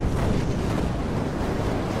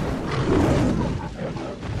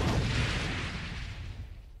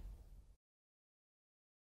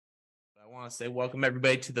want to say welcome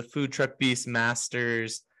everybody to the Food Truck Beast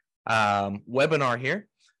Masters webinar here.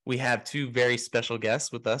 We have two very special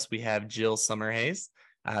guests with us. We have Jill Summerhays,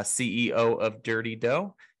 CEO of Dirty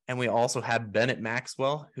Dough, and we also have Bennett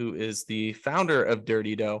Maxwell, who is the founder of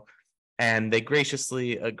Dirty Dough. And they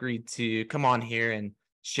graciously agreed to come on here and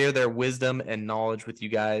share their wisdom and knowledge with you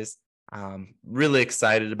guys. Really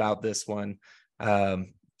excited about this one.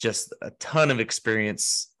 Just a ton of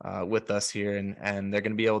experience with us here, and they're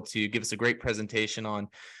going to be able to give us a great presentation on a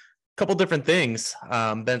couple different things.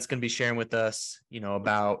 Ben's going to be sharing with us,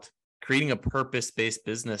 about creating a purpose-based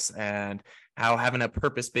business and how having a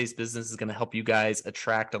purpose-based business is going to help you guys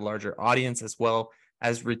attract a larger audience as well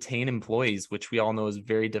as retain employees, which we all know is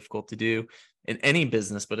very difficult to do in any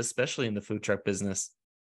business, but especially in the food truck business.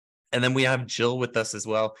 And then we have Jill with us as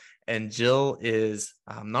well. And Jill is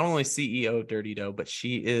not only CEO of Dirty Dough, but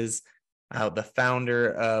she is the founder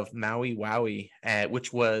of Maui Wowi,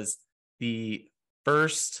 which was the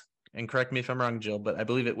first, and correct me if I'm wrong, Jill, but I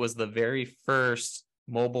believe it was the very first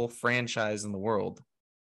mobile franchise in the world.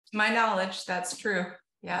 To my knowledge, that's true.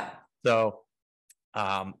 Yeah. So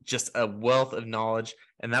just a wealth of knowledge.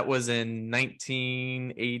 And that was in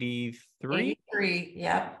 1983? 83,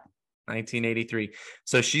 yep. 1983.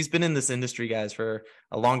 So she's been in this industry, guys, for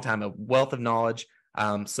a long time, a wealth of knowledge.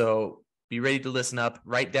 So be ready to listen up,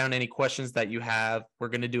 write down any questions that you have. We're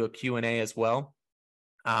going to do a Q&A as well.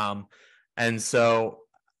 And so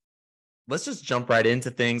let's just jump right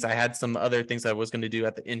into things. I had some other things I was going to do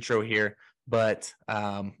at the intro here, but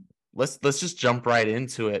let's just jump right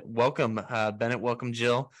into it. Welcome, Bennett. Welcome,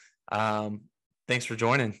 Jill. Thanks for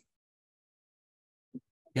joining.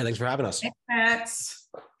 Yeah, thanks for having us. Thanks.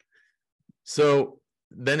 So,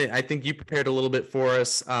 Bennett, I think you prepared a little bit for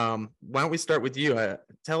us. Why don't we start with you?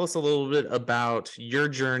 Tell us a little bit about your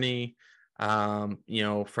journey,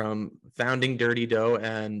 from founding Dirty Dough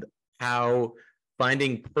and how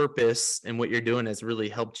finding purpose in what you're doing has really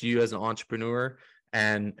helped you as an entrepreneur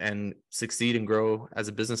and succeed and grow as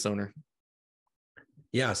a business owner.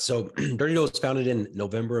 Yeah, so Dirty Dough was founded in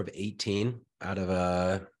November of 18 out of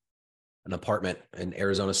an apartment in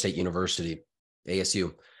Arizona State University,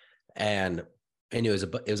 ASU. And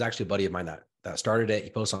it was actually a buddy of mine that started it. He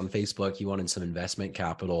posted on Facebook. He wanted some investment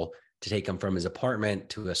capital to take him from his apartment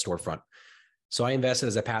to a storefront. So I invested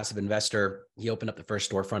as a passive investor. He opened up the first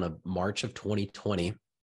storefront of March of 2020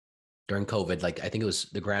 during COVID. I think it was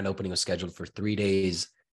the grand opening was scheduled for 3 days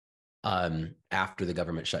after the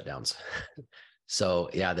government shutdowns. So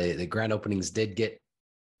yeah, the grand openings did get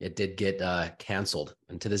canceled.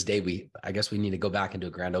 And to this day, I guess we need to go back and do a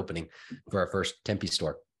grand opening for our first Tempe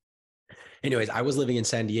store. Anyways, I was living in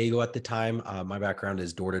San Diego at the time. My background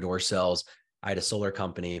is door-to-door sales. I had a solar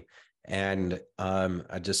company, and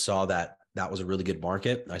I just saw that was a really good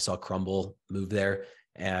market. I saw Crumble move there,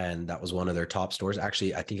 and that was one of their top stores.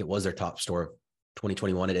 Actually, I think it was their top store of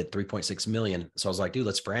 2021. It did 3.6 million. So I was like, dude,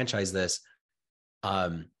 let's franchise this.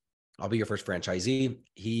 I'll be your first franchisee.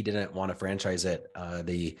 He didn't want to franchise it.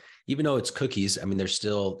 Even though it's cookies, I mean, there's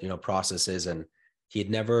still, processes, and he had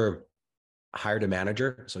never hired a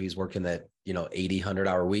manager. So he's working that, 80,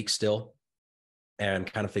 100-hour week still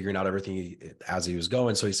and kind of figuring out everything as he was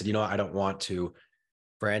going. So he said, I don't want to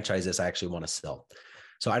franchise this. I actually want to sell.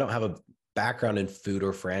 So I don't have a background in food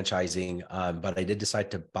or franchising, but I did decide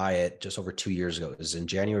to buy it just over 2 years ago. It was in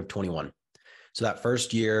January of 21. So that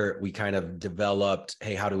first year we kind of developed,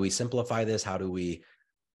 hey, how do we simplify this? How do we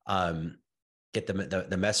get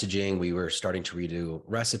the messaging? We were starting to redo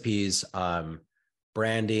recipes,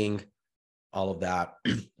 branding, all of that.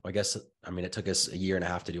 It took us a year and a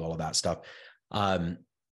half to do all of that stuff.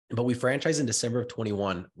 But we franchised in December of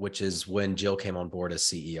 21, which is when Jill came on board as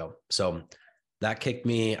CEO. So that kicked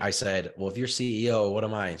me. I said, well, if you're CEO, what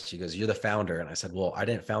am I? She goes, you're the founder. And I said, well, I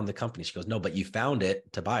didn't found the company. She goes, no, but you found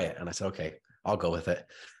it to buy it. And I said, okay, I'll go with it.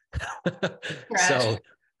 So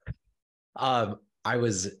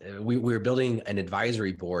we were building an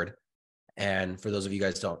advisory board. And for those of you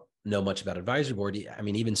guys don't know much about advisory board, I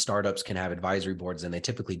mean, even startups can have advisory boards, and they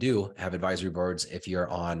typically do have advisory boards if you're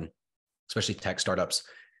on, especially tech startups.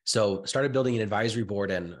 So started building an advisory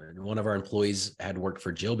board, and one of our employees had worked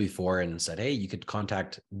for Jill before and said, hey, you could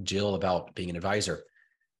contact Jill about being an advisor.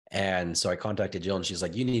 And so I contacted Jill, and she's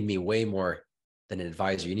like, you need me way more than an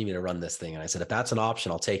advisor. You need me to run this thing. And I said, if that's an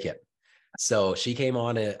option, I'll take it. So she came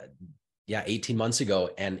on 18 months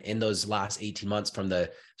ago. And in those last 18 months so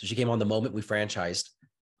she came on the moment we franchised.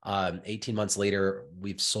 18 months later,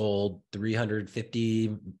 we've sold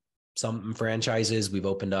 350 something franchises. We've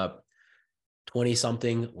opened up 20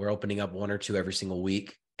 something. We're opening up 1 or 2 every single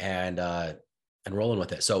week and rolling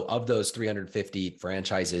with it. So of those 350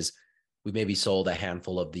 franchises, we maybe sold a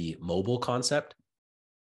handful of the mobile concept.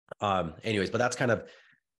 Anyways, but that's kind of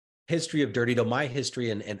history of Dirty Dough. My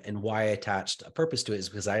history and why I attached a purpose to it is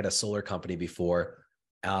because I had a solar company before.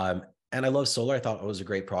 And I love solar. I thought it was a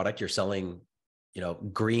great product. You're selling,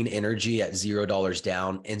 green energy at $0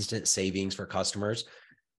 down, instant savings for customers.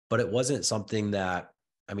 But it wasn't something that,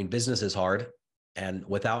 business is hard. And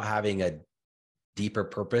without having a deeper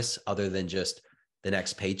purpose other than just the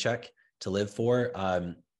next paycheck to live for,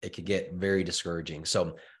 it could get very discouraging.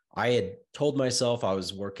 So I had told myself I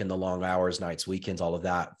was working the long hours, nights, weekends, all of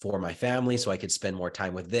that for my family so I could spend more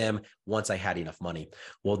time with them once I had enough money.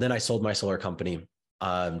 Well, then I sold my solar company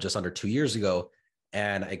just under 2 years ago.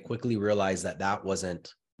 And I quickly realized that that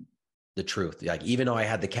wasn't the truth. Like, even though I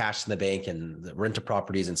had the cash in the bank and the rental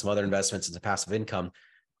properties and some other investments as a passive income,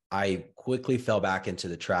 I quickly fell back into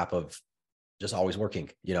the trap of just always working,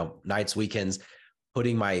 nights, weekends,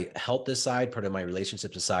 putting my health aside, putting my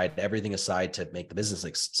relationships aside, everything aside to make the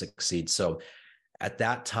business succeed. So at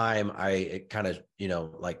that time, it kind of,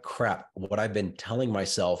 like, crap, what I've been telling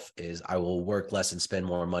myself is I will work less and spend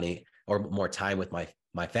more money or more time with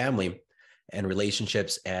my family and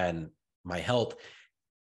relationships and my health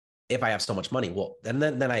if I have so much money. Well, and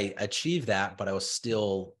then I achieved that, but I was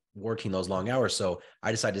still working those long hours. So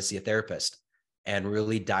I decided to see a therapist and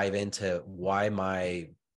really dive into why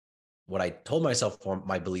what I told myself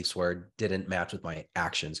my beliefs were didn't match with my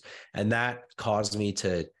actions. And that caused me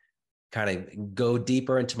to kind of go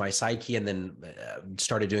deeper into my psyche, and then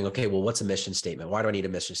started doing, okay, well, what's a mission statement? Why do I need a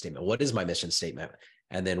mission statement? What is my mission statement?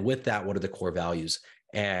 And then with that, what are the core values?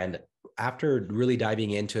 And after really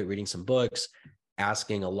diving into it, reading some books,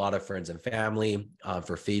 asking a lot of friends and family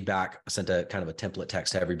for feedback, I sent a kind of a template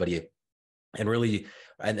text to everybody, and really,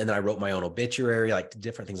 and then I wrote my own obituary, like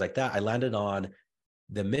different things like that. I landed on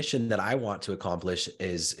the mission that I want to accomplish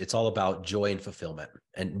is it's all about joy and fulfillment,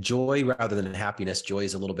 and joy rather than happiness. Joy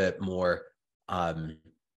is a little bit more,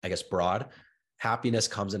 broad. Happiness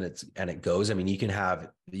comes and it goes. You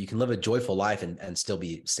can live a joyful life and still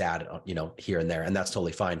be sad, here and there. And that's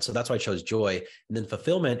totally fine. So that's why I chose joy. And then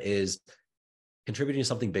fulfillment is contributing to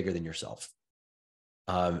something bigger than yourself.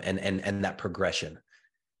 And that progression.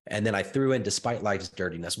 And then I threw in despite life's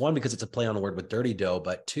dirtiness. One, because it's a play on the word with dirty dough,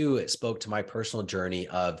 but two, it spoke to my personal journey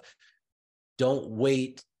of don't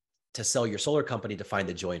wait to sell your solar company to find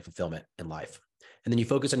the joy and fulfillment in life. And then you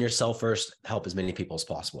focus on yourself first, help as many people as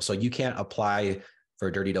possible. So you can't apply for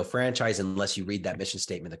a Dirty Dough franchise unless you read that mission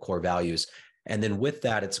statement, the core values. And then with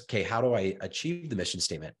that, it's okay, how do I achieve the mission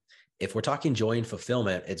statement? If we're talking joy and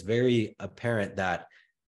fulfillment, it's very apparent that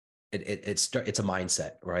it's a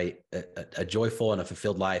mindset, right? A joyful and a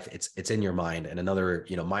fulfilled life, it's in your mind. And another,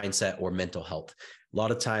 mindset or mental health. A lot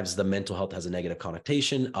of times the mental health has a negative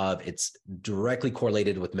connotation of it's directly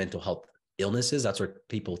correlated with mental health illnesses. That's where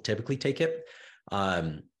people typically take it.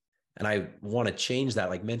 And I want to change that.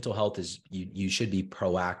 Like, mental health is, you should be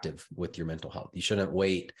proactive with your mental health. You shouldn't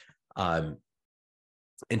wait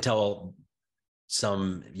until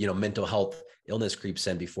some, mental health illness creeps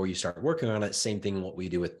in before you start working on it. Same thing what we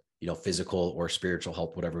do with, physical or spiritual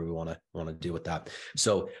health, whatever we want to do with that.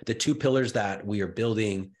 So the two pillars that we are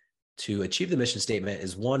building to achieve the mission statement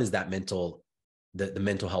is, one is that the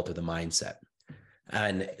mental health or the mindset.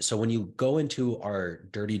 And so when you go into our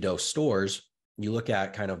Dirty Dough stores, you look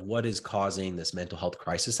at kind of what is causing this mental health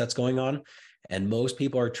crisis that's going on. And most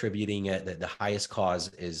people are attributing it that the highest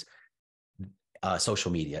cause is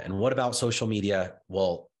social media. And what about social media?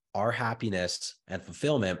 Well, our happiness and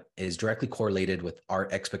fulfillment is directly correlated with our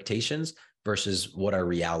expectations versus what our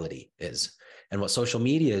reality is. And what social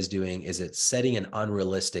media is doing is it's setting an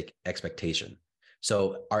unrealistic expectation.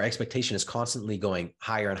 So our expectation is constantly going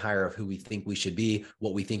higher and higher of who we think we should be,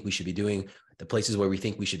 what we think we should be doing, the places where we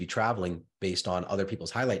think we should be traveling based on other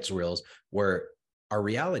people's highlights reels, where our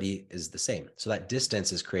reality is the same. So that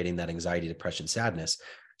distance is creating that anxiety, depression, sadness.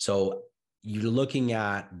 So you're looking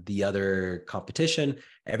at the other competition,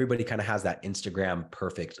 everybody kind of has that Instagram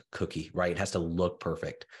perfect cookie, right? It has to look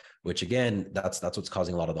perfect, which again, that's what's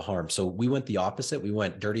causing a lot of the harm. So we went the opposite. We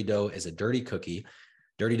went Dirty Dough is a dirty cookie.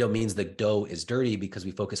 Dirty dough means the dough is dirty because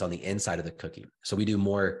we focus on the inside of the cookie. So we do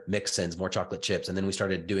more mix-ins, more chocolate chips. And then we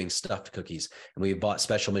started doing stuffed cookies, and we bought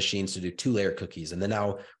special machines to do 2-layer cookies. And then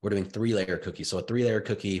now we're doing 3-layer cookies. So a 3-layer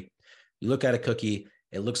cookie, you look at a cookie,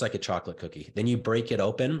 it looks like a chocolate cookie. Then you break it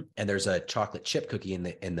open and there's a chocolate chip cookie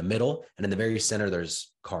in the middle. And in the very center,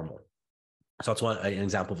 there's caramel. So that's an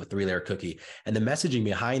example of a 3-layer cookie. And the messaging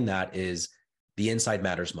behind that is the inside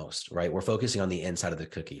matters most, right? We're focusing on the inside of the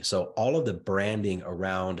cookie. So all of the branding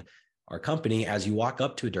around our company, as you walk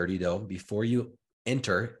up to a Dirty Dough, before you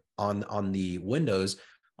enter on the windows,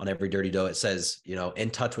 on every dirty dough, it says, in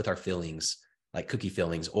touch with our feelings, like cookie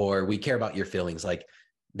feelings, or we care about your feelings. Like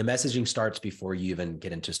the messaging starts before you even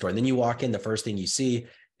get into a store. And then you walk in, the first thing you see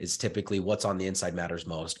is typically what's on the inside matters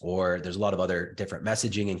most, or there's a lot of other different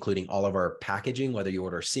messaging, including all of our packaging, whether you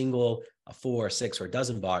order a single, a 4, a 6, or a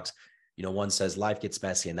dozen box. One says life gets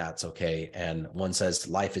messy and that's okay. And one says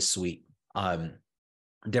life is sweet.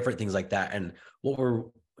 Different things like that. And what we're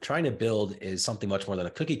trying to build is something much more than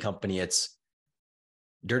a cookie company. It's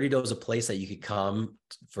Dirty Dough is a place that you could come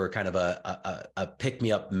for kind of a pick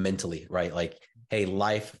me up mentally, right? Like, hey,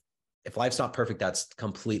 if life's not perfect, that's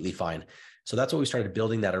completely fine. So that's what we started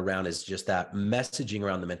building that around, is just that messaging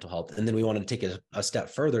around the mental health. And then we wanted to take a step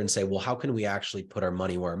further and say, well, how can we actually put our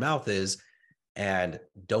money where our mouth is and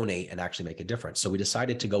donate and actually make a difference? So we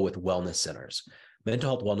decided to go with wellness centers, mental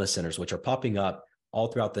health wellness centers, which are popping up all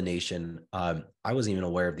throughout the nation. I wasn't even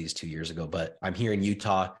aware of these 2 years ago, but I'm here in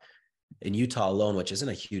Utah alone, which isn't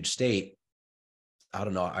a huge state. I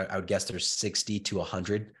don't know. I would guess there's 60 to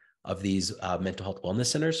 100 of these mental health wellness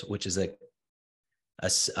centers, which is a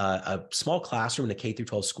small classroom in a K through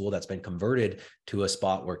 12 school that's been converted to a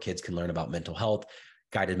spot where kids can learn about mental health,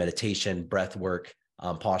 guided meditation, breath work,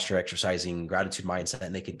 posture exercising, gratitude mindset,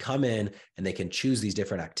 and they can come in and they can choose these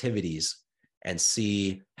different activities and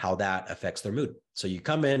see how that affects their mood. So you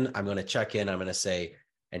come in, I'm going to check in, I'm going to say,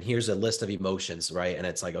 and here's a list of emotions, right? And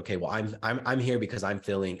it's like, okay, well, I'm here because I'm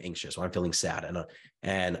feeling anxious or I'm feeling sad,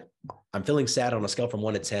 and I'm feeling sad on a scale from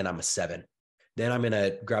 1 to 10, I'm a 7. Then I'm going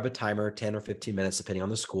to grab a timer, 10 or 15 minutes, depending on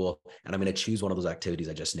the school, and I'm going to choose one of those activities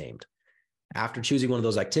I just named. After choosing one of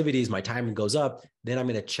those activities, my time goes up. Then I'm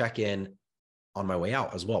going to check in on my way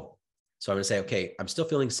out as well. So I'm going to say, okay, I'm still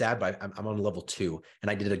feeling sad, but I'm on level 2, and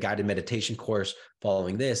I did a guided meditation course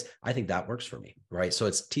following this. I think that works for me, right? So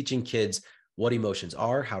it's teaching kids what emotions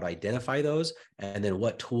are, how to identify those, and then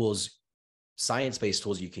what tools, science-based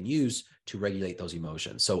tools you can use to regulate those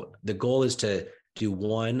emotions. So the goal is to do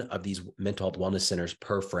one of these mental health wellness centers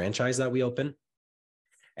per franchise that we open.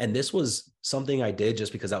 And this was something I did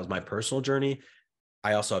just because that was my personal journey.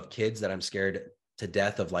 I also have kids that I'm scared to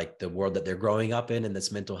death of, like the world that they're growing up in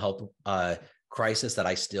this mental health crisis that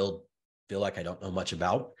I still feel like I don't know much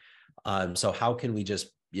about. So how can we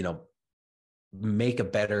just, make a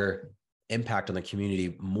better impact on the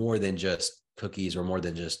community more than just cookies or more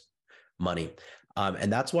than just money?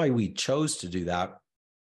 And that's why we chose to do that.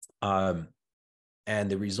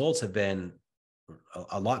 And the results have been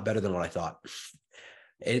a lot better than what I thought.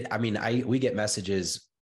 We get messages,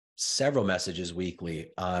 several messages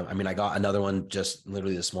weekly. I got another one just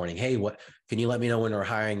literally this morning. Hey, can you let me know when we're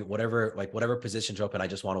hiring, whatever positions are open? I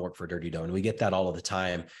just want to work for Dirty Dough. And we get that all of the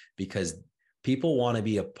time because people want to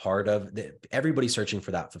be a part of everybody's searching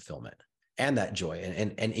for that fulfillment and that joy.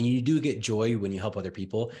 And you do get joy when you help other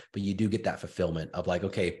people, but you do get that fulfillment of like,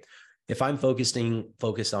 okay, if I'm focused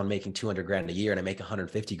on making 200 grand a year and I make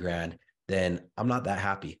 150 grand, then I'm not that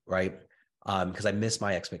happy, right? Because I miss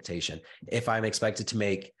my expectation. If I'm expected to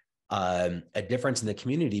make a difference in the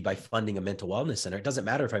community by funding a mental wellness center, it doesn't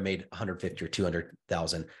matter if I made 150 or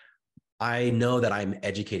 200,000. I know that I'm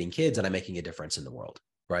educating kids and I'm making a difference in the world,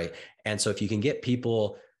 right? And so if you can get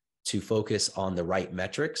people to focus on the right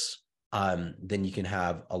metrics, then you can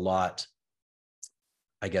have a lot,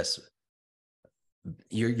 I guess,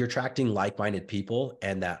 you're attracting like-minded people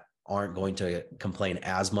and that aren't going to complain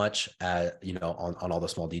as much on all the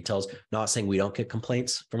small details. Not saying we don't get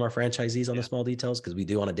complaints from our franchisees on the small details, because we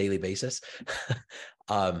do on a daily basis.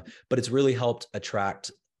 But it's really helped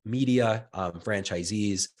attract media,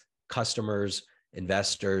 franchisees, customers,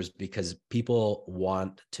 investors, because people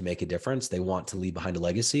want to make a difference. They want to leave behind a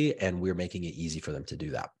legacy, and we're making it easy for them to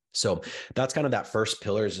do that. So that's kind of that first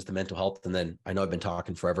pillar, is just the mental health. And then I know I've been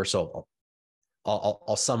talking forever, so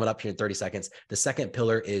I'll sum it up here in 30 seconds. The second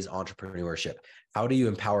pillar is entrepreneurship. How do you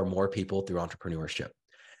empower more people through entrepreneurship?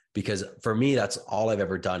 Because for me, that's all I've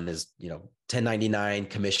ever done is, 1099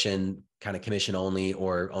 commission only,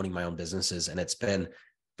 or owning my own businesses. And it's been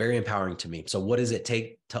very empowering to me. So what does it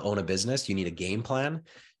take to own a business? You need a game plan,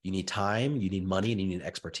 you need time, you need money, and you need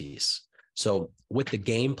expertise. So with the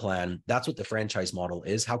game plan, that's what the franchise model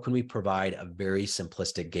is. How can we provide a very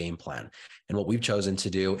simplistic game plan? And what we've chosen to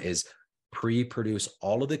do is pre-produce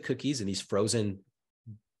all of the cookies in these frozen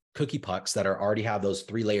cookie pucks that already have those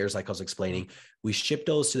 3 layers, like I was explaining. We ship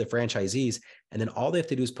those to the franchisees, and then all they have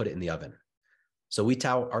to do is put it in the oven. So we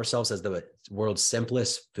tout ourselves as the world's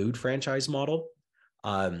simplest food franchise model.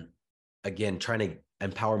 Again, trying to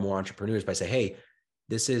empower more entrepreneurs by saying, hey,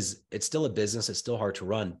 it's still a business. It's still hard to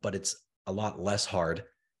run, but it's a lot less hard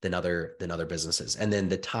than other businesses. And then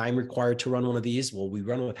the time required to run one of these, well, we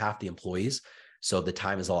run with half the employees. So the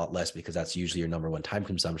time is a lot less because that's usually your number one time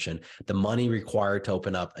consumption. The money required to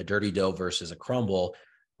open up a dirty dough versus a crumble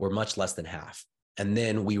were much less than half. And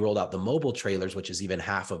then we rolled out the mobile trailers, which is even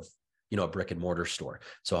half of, a brick and mortar store.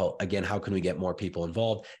 So again, how can we get more people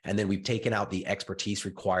involved? And then we've taken out the expertise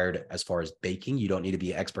required as far as baking. You don't need to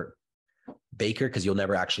be an expert baker because you'll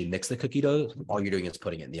never actually mix the cookie dough. All you're doing is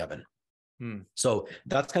putting it in the oven. So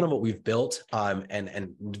that's kind of what we've built.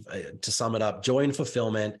 And to sum it up, joy and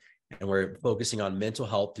fulfillment, and we're focusing on mental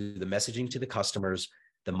health through the messaging to the customers,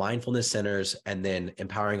 the mindfulness centers, and then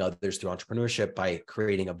empowering others through entrepreneurship by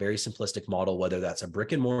creating a very simplistic model, whether that's a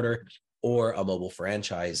brick and mortar or a mobile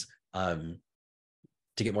franchise, to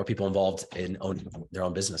get more people involved in owning their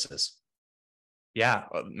own businesses. Yeah,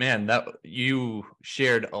 man, that you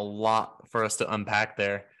shared a lot for us to unpack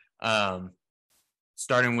there.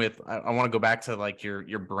 Starting with, I want to go back to like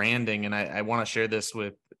your branding, and I want to share this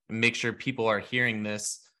with, make sure people are hearing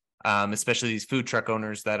this, especially these food truck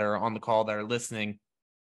owners that are on the call that are listening.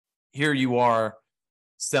 Here you are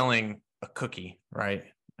selling a cookie, right?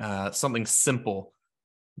 Something simple,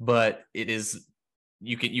 but it is,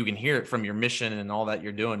 you can hear it from your mission and all that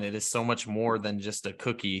you're doing. It is so much more than just a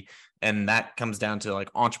cookie. And that comes down to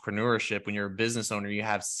like entrepreneurship. When you're a business owner, you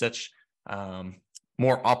have such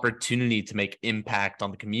more opportunity to make impact on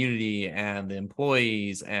the community and the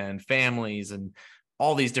employees and families and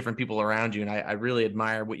all these different people around you. And I really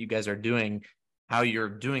admire what you guys are doing, how you're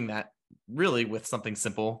doing that really with something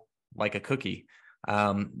simple like a cookie.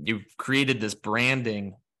 You've created this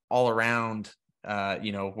branding all around,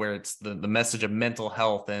 where it's the message of mental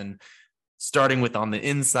health, and starting with on the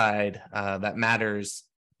inside, that matters.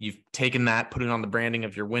 You've taken that, put it on the branding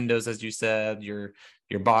of your windows, as you said, your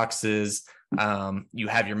boxes. You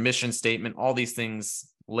have your mission statement, all these things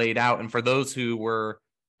laid out. And for those who were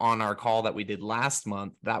on our call that we did last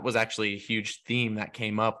month, that was actually a huge theme that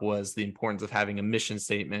came up, was the importance of having a mission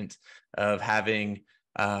statement, of having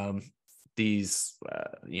these,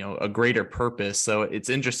 a greater purpose. So it's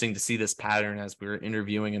interesting to see this pattern as we're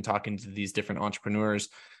interviewing and talking to these different entrepreneurs,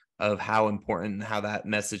 of how important and how that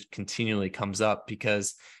message continually comes up,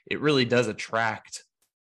 because it really does attract,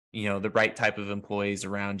 the right type of employees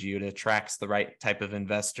around you. It attracts the right type of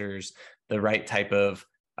investors, the right type of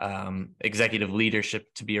executive leadership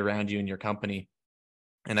to be around you in your company.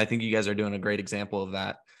 And I think you guys are doing a great example of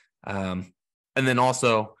that. And then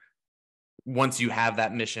also, once you have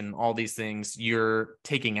that mission, all these things, you're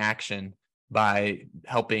taking action by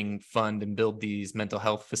helping fund and build these mental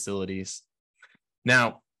health facilities.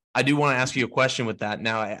 Now, I do want to ask you a question with that.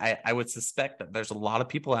 Now, I would suspect that there's a lot of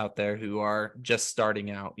people out there who are just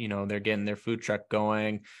starting out. They're getting their food truck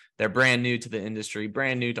going. They're brand new to the industry,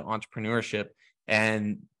 brand new to entrepreneurship.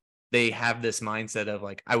 And they have this mindset of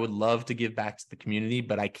like, I would love to give back to the community,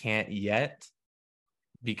 but I can't yet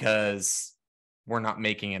because we're not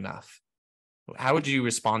making enough. How would you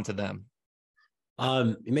respond to them?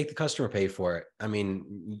 You make the customer pay for it. I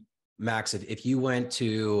mean, Max, if you I went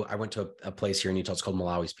to a place here in Utah, it's called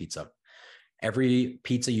Malawi's Pizza. Every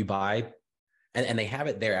pizza you buy, and they have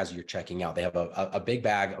it there as you're checking out, they have a big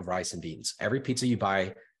bag of rice and beans. Every pizza you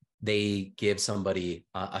buy, they give somebody,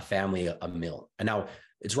 a family, a meal. And now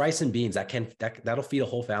it's rice and beans that'll feed a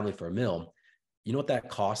whole family for a meal. You know what that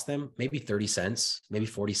costs them? Maybe 30 cents, maybe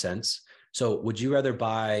 40 cents. So would you rather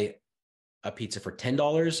buy a pizza for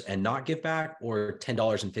 $10 and not give back, or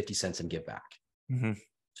 $10.50 and give back? Mm-hmm.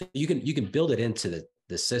 So you can build it into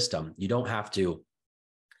the system. You don't have to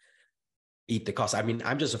eat the cost. I mean,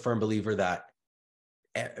 I'm just a firm believer that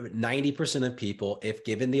 90% of people, if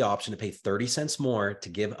given the option to pay 30 cents more to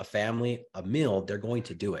give a family a meal, they're going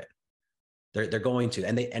to do it. They're going to,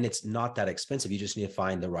 and it's not that expensive. You just need to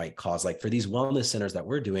find the right cause. Like for these wellness centers that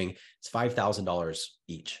we're doing, it's $5,000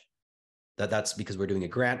 each. That's because we're doing a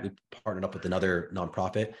grant. We partnered up with another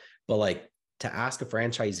nonprofit, but like to ask a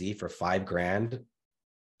franchisee for $5,000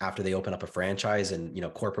 after they open up a franchise, and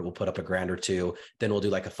corporate will put up $1,000 or $2,000, then we'll do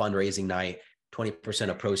like a fundraising night. 20%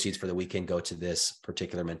 of proceeds for the weekend go to this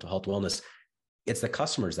particular mental health wellness. It's the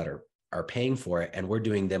customers that are paying for it, and we're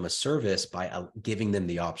doing them a service by giving them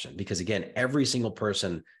the option. Because again, every single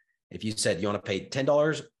person, if you said you want to pay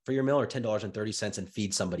 $10 for your meal or $10.30 and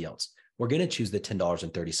feed somebody else, we're going to choose the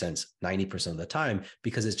 $10.30 90% of the time,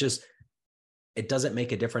 because it doesn't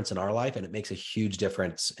make a difference in our life, and it makes a huge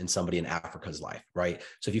difference in somebody in Africa's life, right?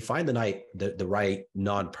 So if you find the right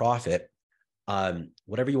nonprofit,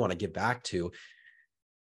 whatever you want to give back to,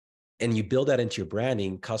 and you build that into your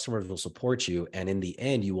branding, customers will support you. And in the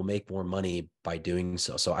end, you will make more money by doing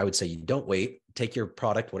so. So I would say you don't wait. Take your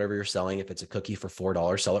product, whatever you're selling. If it's a cookie for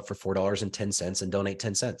 $4, sell it for $4.10 and donate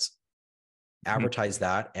 10 cents. Advertise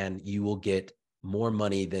that, and you will get more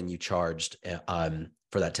money than you charged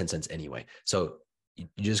for that 10 cents anyway. So you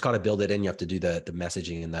just got to build it in. You have to do the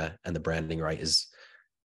messaging and the branding right is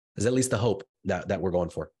at least the hope that we're going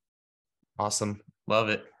for. Awesome. Love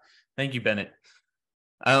it. Thank you, Bennett.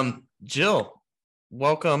 Jill,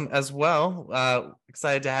 welcome as well.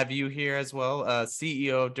 Excited to have you here as well.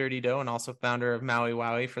 CEO of Dirty Dough and also founder of Maui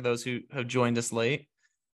Wowi for those who have joined us late.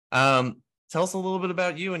 Tell us a little bit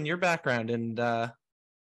about you and your background, and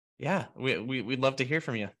yeah, we'd love to hear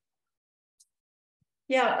from you.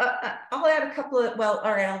 Yeah, I'll add a couple of, well,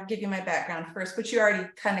 all right, I'll give you my background first, but you already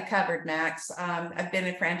kind of covered, Max. I've been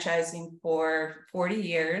in franchising for 40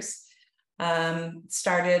 years.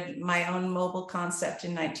 Started my own mobile concept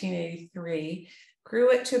in 1983,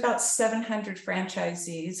 grew it to about 700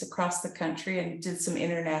 franchisees across the country and did some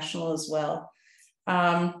international as well.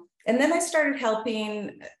 And then I started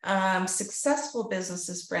helping successful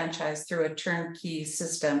businesses franchise through a turnkey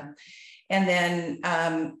system. And then,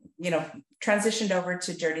 transitioned over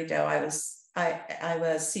to Dirty Dough. I was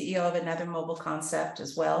CEO of another mobile concept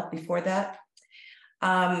as well before that.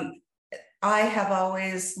 I have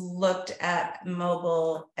always looked at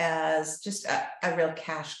mobile as just a real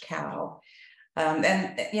cash cow.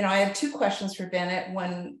 I have two questions for Bennett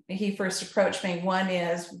when he first approached me. One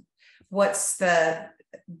is, what's the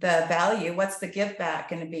value? What's the give back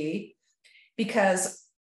going to be? Because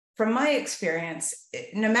from my experience,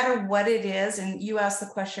 no matter what it is, and you ask the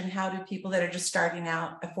question, how do people that are just starting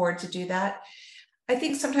out afford to do that? I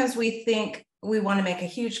think sometimes we think we want to make a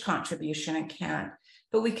huge contribution and can't,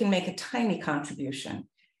 but we can make a tiny contribution,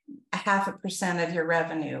 0.5% of your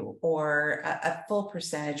revenue or a full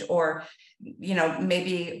percentage, or,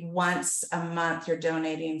 maybe once a month you're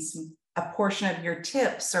donating a portion of your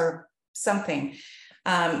tips or something.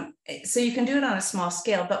 So you can do it on a small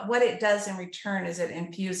scale, but what it does in return is it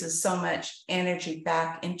infuses so much energy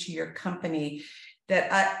back into your company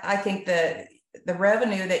that I think the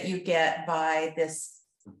revenue that you get by this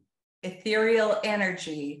ethereal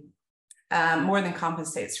energy more than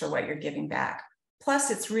compensates for what you're giving back. Plus,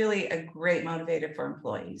 it's really a great motivator for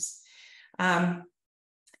employees. So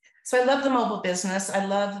I love the mobile business. I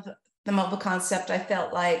love the mobile concept. I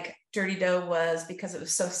felt like Dirty Dough was, because it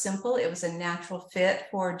was so simple, it was a natural fit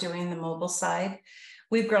for doing the mobile side.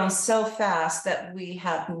 We've grown so fast that we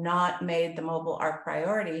have not made the mobile our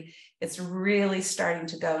priority. It's really starting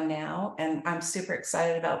to go now, and I'm super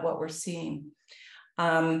excited about what we're seeing.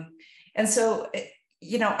 And so,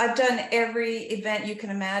 I've done every event you can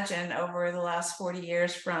imagine over the last 40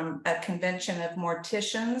 years, from a convention of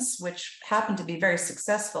morticians, which happened to be very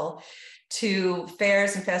successful, to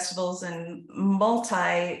fairs and festivals and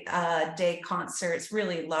multi-day concerts,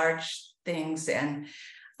 really large things. And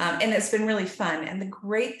it's been really fun. And the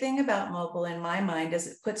great thing about mobile, in my mind, is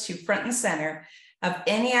it puts you front and center of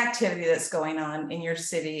any activity that's going on in your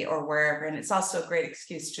city or wherever. And it's also a great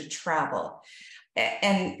excuse to travel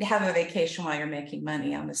and have a vacation while you're making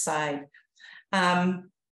money on the side. I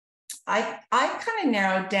kind of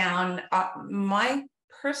narrowed down my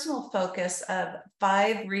personal focus of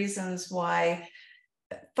 5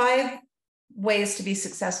 ways to be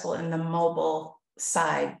successful in the mobile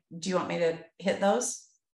side. Do you want me to hit those?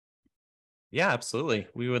 Yeah, absolutely.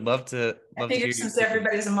 We would love to. I figured since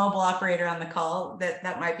everybody's a mobile operator on the call,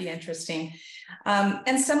 that might be interesting.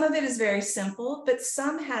 And some of it is very simple, but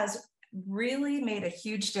some has really made a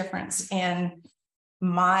huge difference in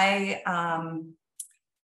the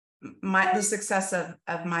success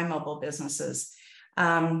of my mobile businesses.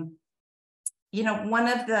 One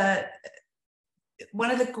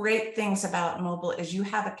of the great things about mobile is you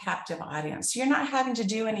have a captive audience. You're not having to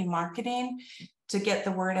do any marketing to get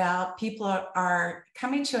the word out. People are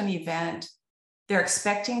coming to an event. They're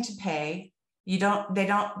expecting to pay. They know they're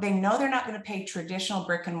not going to pay traditional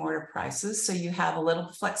brick and mortar prices. So you have a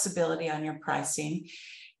little flexibility on your pricing,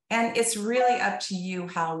 and it's really up to you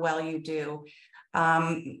how well you do.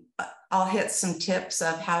 I'll hit some tips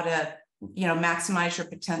of how to maximize your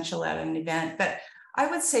potential at an event. But I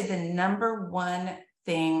would say the number one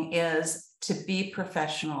thing is to be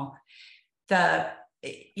professional.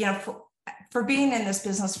 For being in this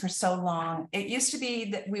business for so long, it used to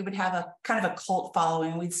be that we would have a kind of a cult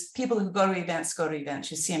following. People who go to events.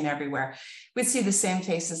 You see them everywhere. We'd see the same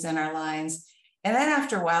faces in our lines. And then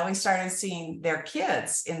after a while, we started seeing their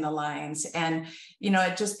kids in the lines, and,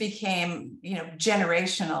 it just became,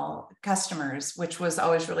 generational customers, which was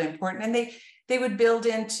always really important. And they would build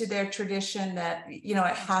into their tradition that,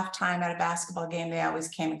 at halftime at a basketball game, they always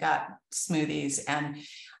came and got smoothies, and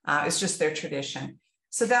it's just their tradition.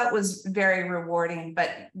 So that was very rewarding, but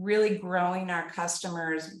really growing our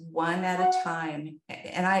customers one at a time.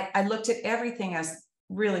 And I looked at everything as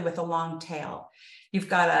really with a long tail. You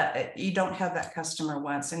don't have that customer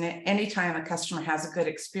once. And anytime a customer has a good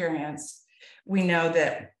experience, we know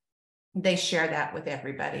that they share that with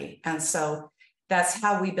everybody. And so that's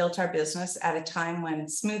how we built our business at a time when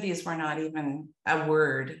smoothies were not even a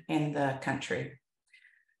word in the country.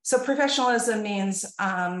 So professionalism means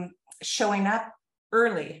showing up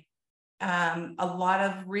early. A lot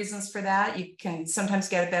of reasons for that. You can sometimes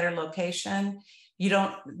get a better location.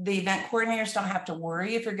 The event coordinators don't have to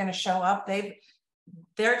worry if you're going to show up.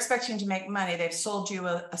 They're expecting to make money. They've sold you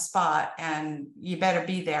a spot, and you better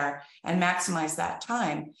be there and maximize that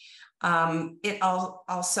time. It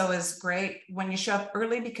also is great when you show up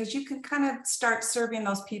early, because you can kind of start serving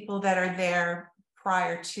those people that are there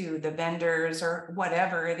prior to the vendors or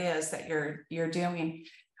whatever it is that you're doing.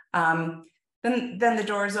 Then the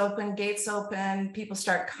doors open, gates open, people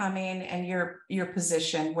start coming, and you're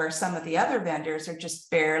positioned where some of the other vendors are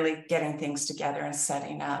just barely getting things together and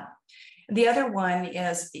setting up. The other one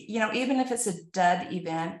is, even if it's a dud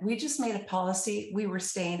event, we just made a policy. We were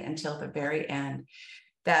staying until the very end.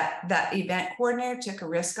 That event coordinator took a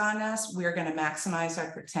risk on us. We're going to maximize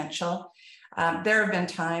our potential. There have been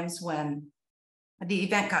times when the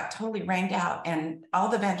event got totally rained out and all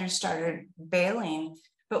the vendors started bailing,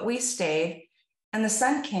 but we stayed and the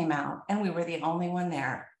sun came out and we were the only one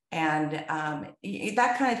there. And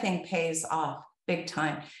that kind of thing pays off big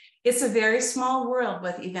time. It's a very small world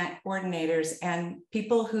with event coordinators and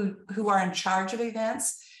people who are in charge of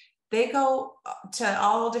events. They go to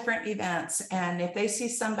all different events, and if they see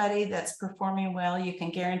somebody that's performing well, you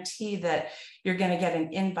can guarantee that you're going to get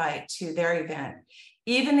an invite to their event.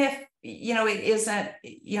 Even if, it isn't,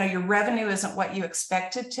 your revenue isn't what you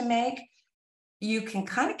expected to make, you can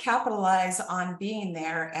kind of capitalize on being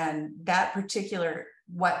there. And that particular,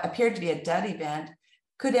 what appeared to be a dud event,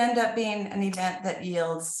 could end up being an event that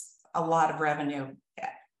yields a lot of revenue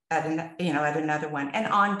at another one, and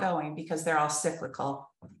ongoing, because they're all cyclical.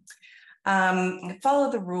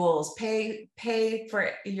 Follow the rules, pay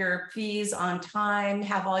for your fees on time,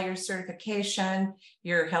 have all your certification,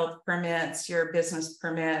 your health permits, your business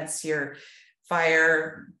permits, your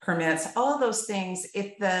fire permits, all of those things.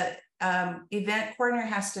 If the event coordinator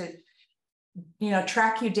has to,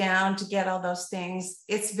 track you down to get all those things,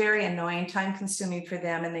 it's very annoying, time consuming for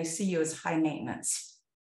them, and they see you as high maintenance.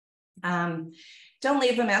 Don't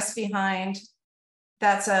leave a mess behind.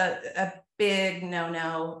 That's a big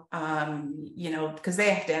no-no, because they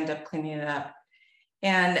have to end up cleaning it up.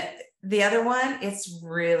 And the other one, it's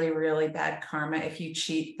really, really bad karma if you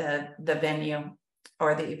cheat the venue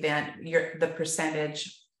or the event, the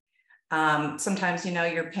percentage. Sometimes,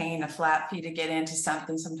 you're paying a flat fee to get into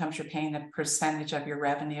something. Sometimes you're paying a percentage of your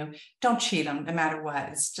revenue. Don't cheat them, no matter what.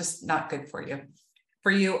 It's just not good for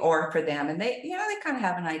you or for them. And they kind of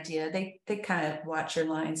have an idea. They kind of watch your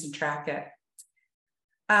lines and track it.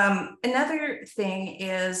 Another thing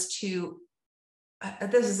is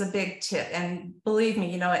this is a big tip, and believe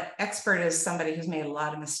me, an expert is somebody who's made a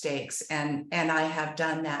lot of mistakes, and I have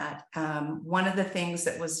done that. One of the things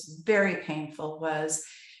that was very painful was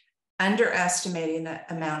underestimating the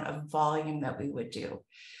amount of volume that we would do.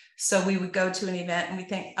 So we would go to an event and we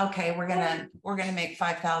think, okay, we're gonna make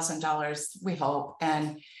 $5,000, we hope,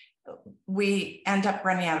 and we end up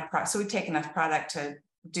running out of product. So we take enough product to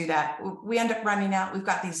do that. We end up running out. We've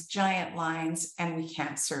got these giant lines and we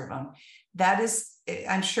can't serve them. That is,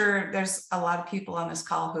 I'm sure there's a lot of people on this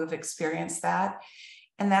call who have experienced that.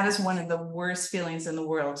 And that is one of the worst feelings in the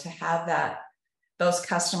world, to have those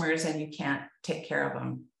customers and you can't take care of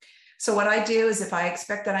them. So what I do is, if I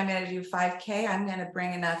expect that I'm going to do 5K, I'm going to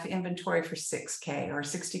bring enough inventory for 6K or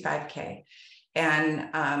 65K. And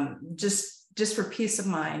just for peace of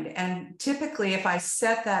mind. And typically, if I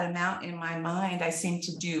set that amount in my mind, I seem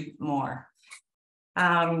to do more.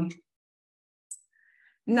 Another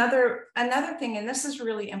thing, and this is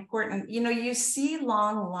really important, you see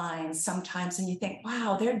long lines sometimes and you think,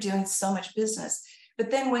 wow, they're doing so much business. But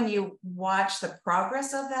then when you watch the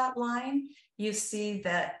progress of that line, you see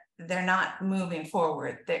that they're not moving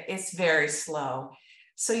forward. It's very slow.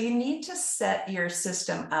 So you need to set your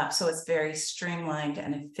system up so it's very streamlined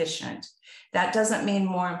and efficient. That doesn't mean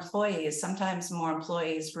more employees. Sometimes more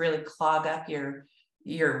employees really clog up your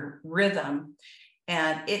rhythm.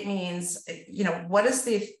 And it means, what is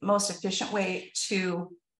the most efficient way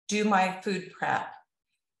to do my food prep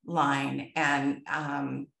line? And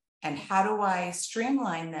how do I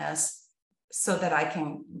streamline this so that I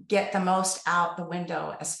can get the most out the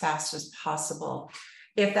window as fast as possible?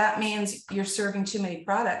 If that means you're serving too many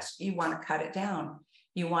products, you want to cut it down.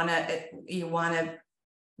 You want to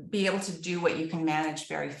be able to do what you can manage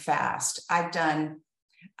very fast. I've done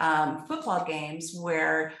football games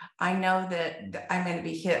where I know that I'm going to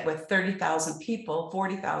be hit with 30,000 people,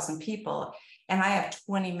 40,000 people, and I have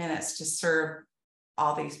 20 minutes to serve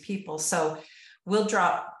all these people. So we'll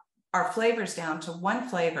drop our flavors down to one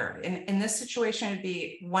flavor. In this situation, it'd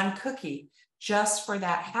be one cookie just for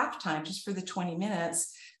that halftime, just for the 20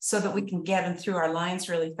 minutes, so that we can get them through our lines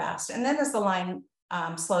really fast. And then as the line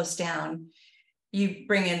slows down, you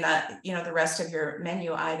bring in the rest of your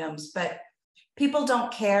menu items. But people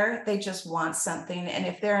don't care. They just want something. And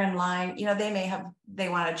if they're in line, they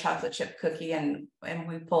want a chocolate chip cookie and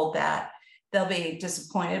we pulled that. They'll be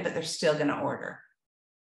disappointed, but they're still going to order.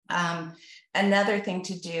 Another thing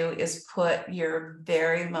to do is put your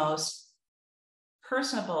very most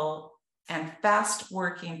personable and fast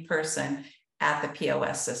working person at the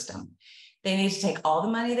POS system. They need to take all the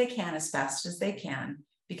money they can as fast as they can,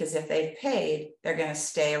 because if they've paid, they're going to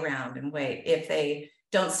stay around and wait. If they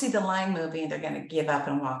don't see the line moving, they're going to give up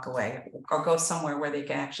and walk away or go somewhere where they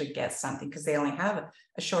can actually get something, because they only have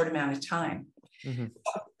a short amount of time. Mm-hmm.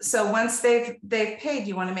 So once they've paid,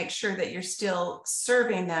 you want to make sure that you're still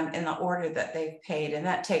serving them in the order that they've paid. And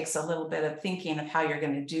that takes a little bit of thinking of how you're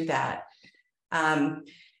going to do that.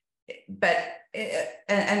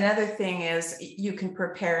 Another thing is you can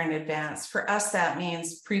prepare in advance. For us, that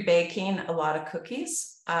means pre-baking a lot of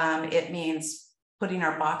cookies. It means putting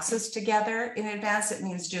our boxes together in advance. It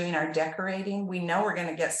means doing our decorating. We know we're going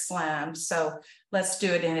to get slammed, so let's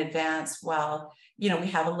do it in advance while we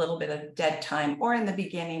have a little bit of dead time, or in the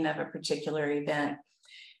beginning of a particular event.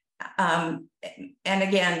 And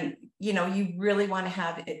again, you really want to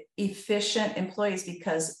have efficient employees,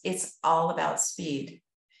 because it's all about speed.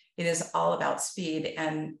 It is all about speed,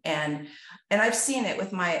 and I've seen it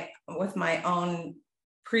with my own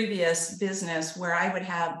previous business, where I would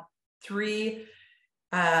have 3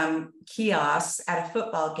 kiosks at a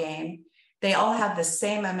football game. They all have the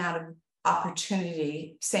same amount of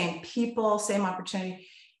opportunity, same people, same opportunity.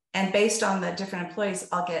 And based on the different employees,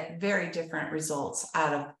 I'll get very different results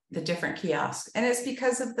out of the different kiosks. And it's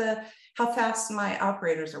because of how fast my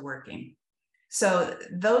operators are working. So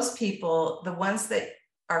those people, the ones that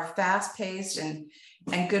are fast paced and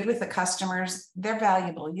good with the customers, they're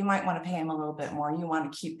valuable. You might want to pay them a little bit more. You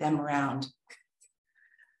want to keep them around.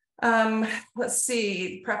 Let's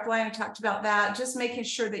see, prep line, I talked about that, just making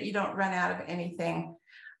sure that you don't run out of anything.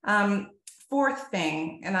 Fourth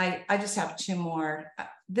thing, and I just have 2 more.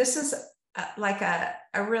 This is like a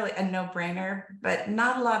really a no-brainer, but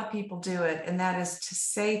not a lot of people do it. And that is to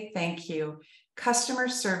say thank you. Customer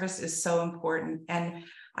service is so important. And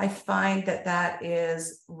I find that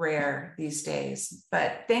is rare these days,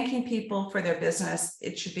 but thanking people for their business,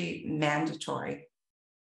 it should be mandatory.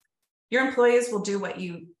 Your employees will do what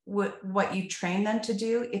you train them to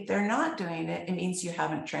do. If they're not doing it, it means you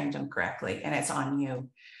haven't trained them correctly, and it's on you.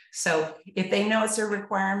 So if they know it's a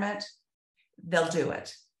requirement, they'll do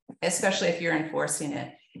it, especially if you're enforcing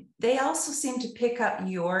it. They also seem to pick up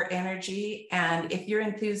your energy, and if you're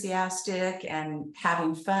enthusiastic and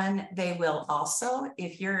having fun, they will also.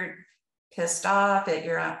 If you're pissed off,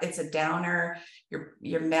 it's a downer,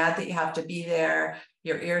 you're mad that you have to be there,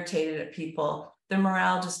 you're irritated at people, the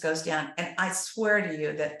morale just goes down. And I swear to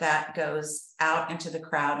you that goes out into the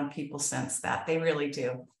crowd, and people sense that. They really do.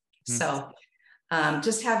 Mm-hmm. So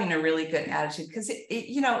just having a really good attitude, because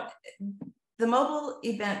the mobile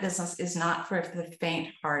event business is not for the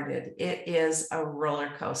faint-hearted. It is a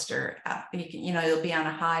roller coaster. You'll be on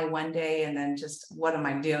a high one day, and then just, what am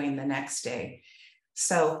I doing the next day?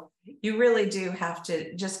 So you really do have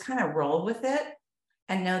to just kind of roll with it,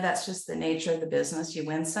 and know that's just the nature of the business. You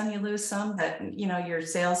win some, you lose some, but your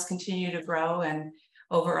sales continue to grow, and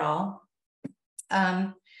overall.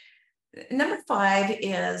 Number 5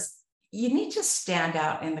 is you need to stand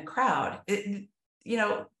out in the crowd.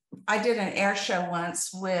 I did an air show once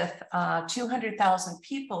with 200,000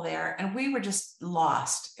 people there, and we were just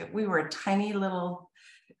lost. We were a tiny little,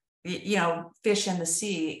 fish in the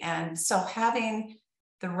sea. And so having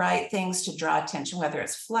the right things to draw attention, whether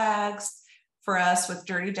it's flags. For us with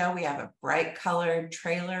Dirty Dough, we have a bright colored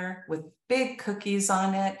trailer with big cookies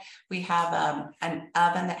on it. We have an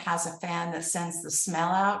oven that has a fan that sends the smell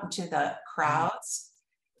out into the crowds.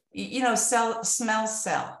 Smells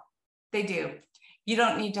sell. They do. You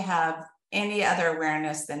don't need to have any other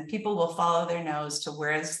awareness than people will follow their nose to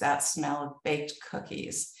where's that smell of baked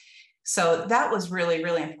cookies. So that was really,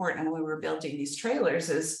 really important when we were building these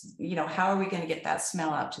trailers is, how are we going to get that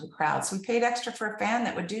smell out to the crowd? So we paid extra for a fan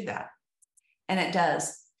that would do that. And it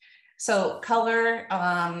does. So color,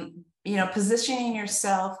 positioning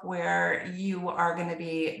yourself where you are going to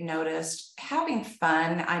be noticed, having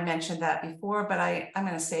fun. I mentioned that before, but I'm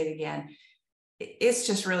going to say it again. it's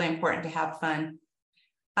just really important to have fun.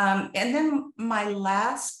 And then my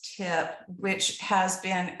last tip, which has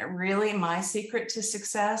been really my secret to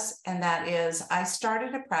success, and that is I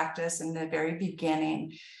started a practice in the very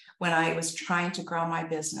beginning when I was trying to grow my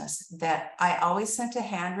business, that I always sent a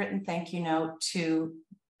handwritten thank you note to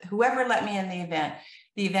whoever let me in the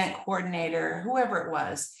event coordinator, whoever it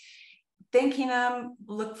was, thanking them,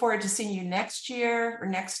 look forward to seeing you next year or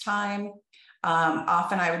next time.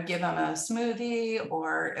 Often I would give them a smoothie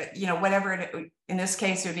or, whatever. In this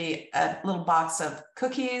case, it would be a little box of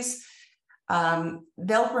cookies.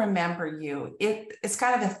 They'll remember you. It's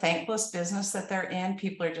kind of a thankless business that they're in.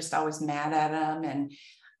 People are just always mad at them, and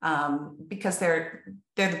because they're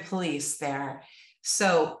the police there.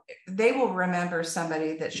 So they will remember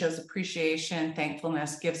somebody that shows appreciation,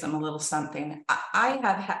 thankfulness, gives them a little something. I've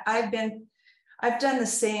done the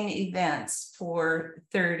same events for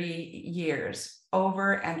 30 years,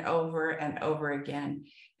 over and over and over again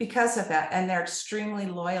because of that. And they're extremely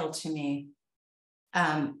loyal to me.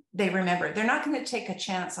 They remember. They're not going to take a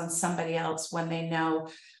chance on somebody else when they know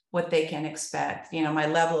what they can expect. My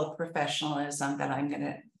level of professionalism, that I'm going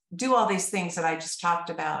to do all these things that I just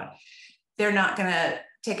talked about. They're not going to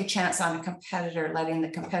take a chance on a competitor, letting the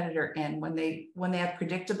competitor in when they have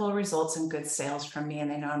predictable results and good sales from me, and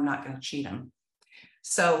they know I'm not going to cheat them.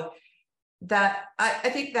 So that I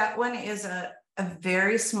think that one is a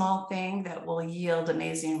very small thing that will yield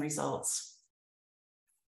amazing results.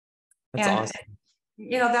 That's awesome.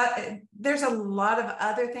 That there's a lot of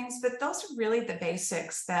other things, but those are really the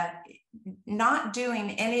basics. That not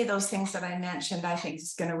doing any of those things that I mentioned, I think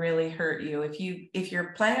is going to really hurt you. If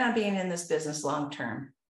you're planning on being in this business long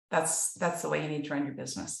term, that's the way you need to run your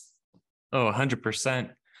business. Oh, 100%.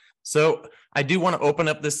 So I do want to open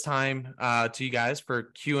up this time to you guys for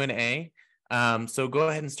Q&A. So go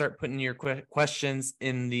ahead and start putting your questions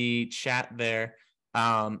in the chat there.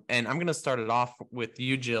 And I'm going to start it off with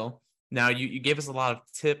you, Jill. Now, you gave us a lot of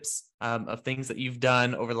tips of things that you've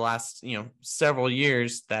done over the last, several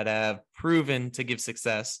years that have proven to give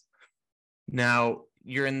success. Now,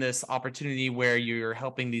 you're in this opportunity where you're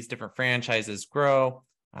helping these different franchises grow.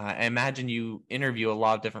 I imagine you interview a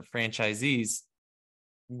lot of different franchisees.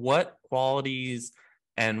 What qualities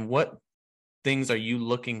and what things are you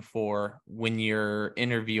looking for when you're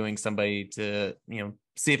interviewing somebody to,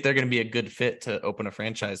 see if they're going to be a good fit to open a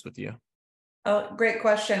franchise with you? Oh, great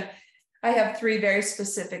question. I have 3 very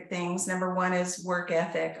specific things. Number 1 is work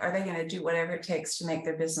ethic. Are they going to do whatever it takes to make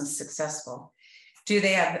their business successful? Do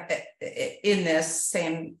they have, in this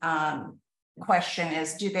same question,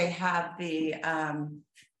 is do they have the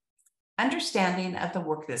understanding of the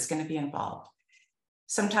work that's going to be involved?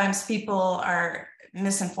 Sometimes people are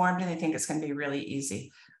misinformed and they think it's going to be really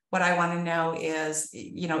easy. What I want to know is,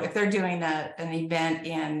 if they're doing an event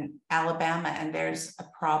in Alabama and there's a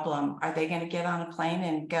problem, are they going to get on a plane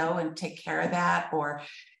and go and take care of that? Or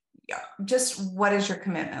just what is your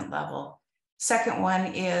commitment level? Second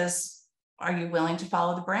one is, are you willing to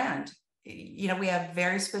follow the brand? We have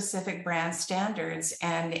very specific brand standards,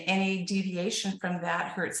 and any deviation from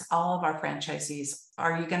that hurts all of our franchisees.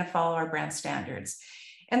 Are you going to follow our brand standards?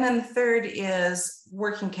 And then the third is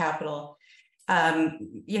working capital.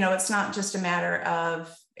 It's not just a matter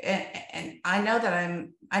of, and I know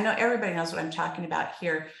everybody knows what I'm talking about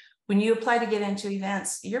here. When you apply to get into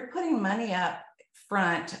events, you're putting money up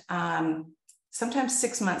front, sometimes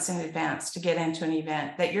 6 months in advance to get into an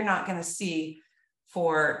event that you're not going to see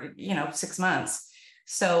for, 6 months.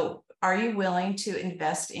 So are you willing to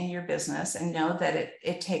invest in your business and know that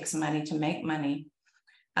it takes money to make money?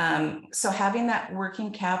 So having that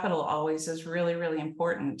working capital always is really, really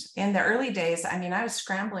important. In the early days, I was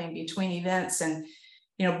scrambling between events and,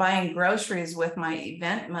 buying groceries with my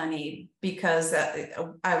event money because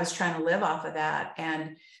I was trying to live off of that.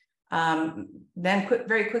 And then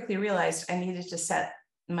very quickly realized I needed to set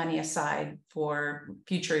money aside for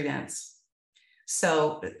future events.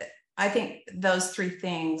 So I think those 3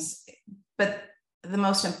 things, but the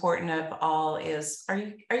most important of all is, are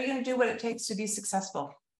you going to do what it takes to be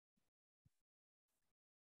successful?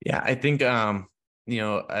 Yeah, I think,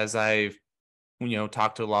 as I've,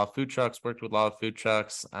 talked to a lot of food trucks, worked with a lot of food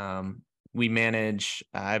trucks, I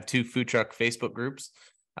have 2 food truck Facebook groups.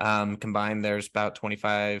 Combined, there's about 20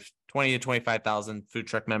 to 25,000 food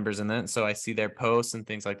truck members in it. So I see their posts and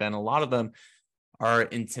things like that. And a lot of them are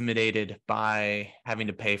intimidated by having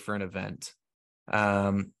to pay for an event.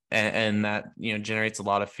 And that, generates a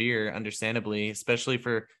lot of fear, understandably, especially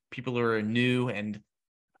for people who are new and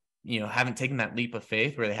haven't taken that leap of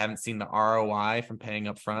faith where they haven't seen the ROI from paying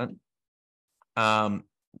up front.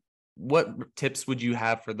 What tips would you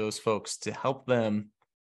have for those folks to help them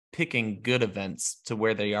picking good events to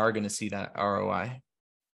where they are going to see that ROI?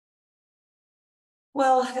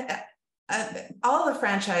 Well, all the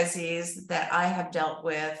franchisees that I have dealt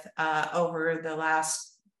with over the last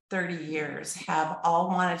 30 years have all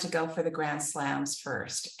wanted to go for the Grand Slams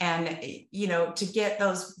first. And, you know, to get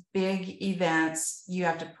those big events, you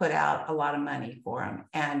have to put out a lot of money for them.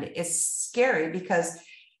 And it's scary because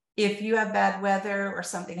if you have bad weather or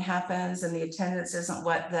something happens and the attendance isn't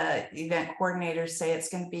what the event coordinators say it's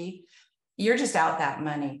going to be, you're just out that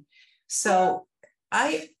money. So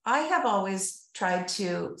I have always tried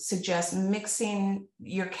to suggest mixing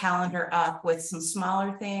your calendar up with some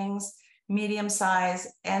smaller things, medium size,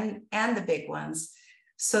 and the big ones,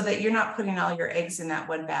 so that you're not putting all your eggs in that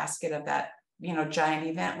one basket of that, you know, giant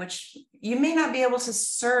event, which you may not be able to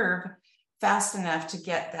serve fast enough to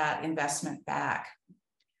get that investment back.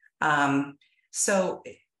 So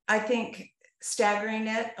I think staggering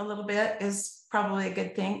it a little bit is probably a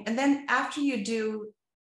good thing. And then after you do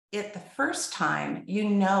it the first time, you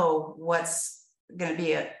know what's going to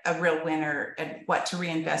be a real winner and what to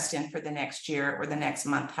reinvest in for the next year or the next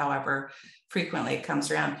month, however frequently it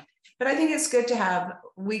comes around. But I think it's good to have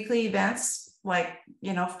weekly events like,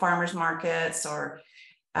 you know, farmers markets or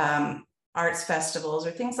arts festivals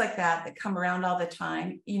or things like that that come around all the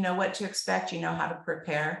time. You know what to expect, you know how to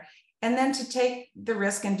prepare, and then to take the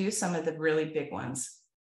risk and do some of the really big ones.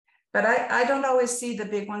 But I don't always see the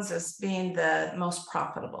big ones as being the most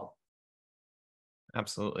profitable.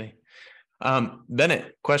 Absolutely.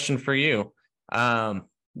 Bennett, question for you.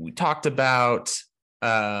 We talked about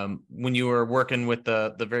when you were working with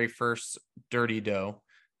the very first Dirty Dough.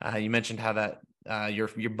 You mentioned how that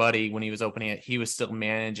your buddy, when he was opening it, he was still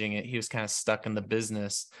managing it. He was kind of stuck in the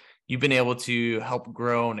business. You've been able to help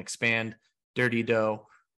grow and expand Dirty Dough.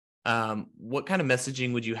 What kind of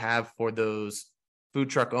messaging would you have for those food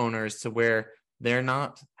truck owners to where they're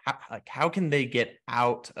not, how can they get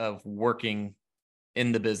out of working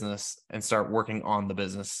in the business and start working on the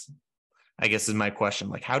business? I guess is my question.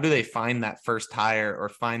 Like, how do they find that first hire or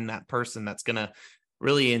find that person that's going to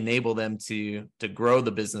really enable them to grow the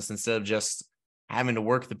business instead of just having to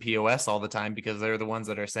work the POS all the time because they're the ones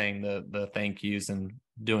that are saying the thank yous and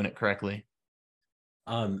doing it correctly?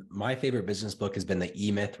 My favorite business book has been the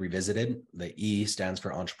E-Myth Revisited. The E stands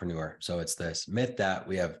for entrepreneur. So it's this myth that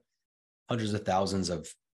we have hundreds of thousands of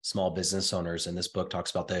small business owners. And this book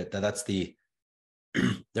talks about that's the,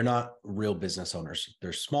 they're not real business owners.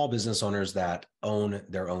 They're small business owners that own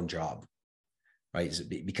their own job, right?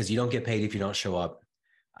 Because you don't get paid if you don't show up.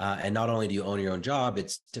 And not only do you own your own job,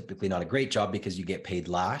 it's typically not a great job because you get paid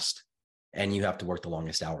last and you have to work the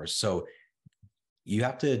longest hours. So you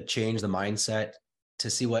have to change the mindset to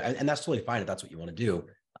see what, and that's totally fine if that's what you want to do.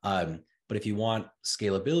 But if you want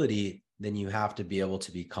scalability, then you have to be able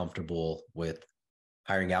to be comfortable with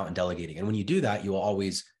hiring out and delegating. And when you do that, you will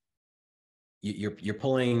always, you're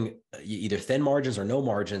pulling either thin margins or no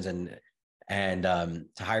margins and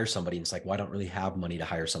to hire somebody. And it's like, well, I don't really have money to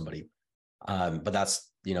hire somebody. But that's,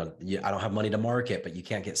 I don't have money to market, but you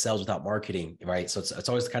can't get sales without marketing, right? So it's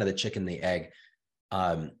always kind of the chicken and the egg.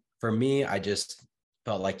 For me, I just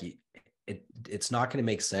felt like it's not going to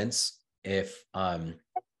make sense if I'm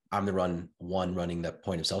the one running the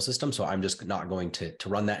point of sale system. So I'm just not going to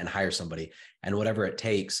run that and hire somebody, and whatever it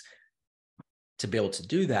takes to be able to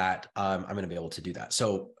do that, I'm going to be able to do that.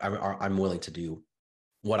 So I'm willing to do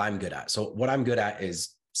what I'm good at. So what I'm good at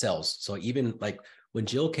is sales. So even like when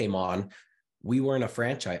Jill came on, we weren't a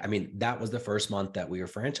franchise. I mean, that was the first month that we were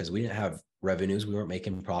franchised. We didn't have revenues. We weren't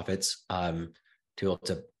making profits to be able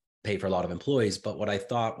to pay for a lot of employees. But what I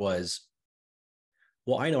thought was,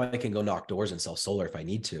 well, I know I can go knock doors and sell solar if I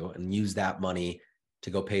need to, and use that money to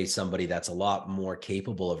go pay somebody that's a lot more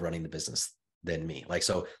capable of running the business than me. Like,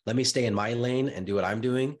 so let me stay in my lane and do what I'm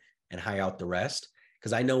doing and hire out the rest,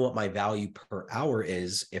 because I know what my value per hour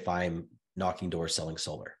is if I'm knocking doors selling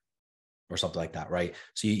solar or something like that, right?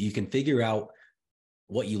 So you can figure out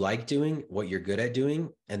what you like doing, what you're good at doing,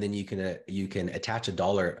 and then you can attach a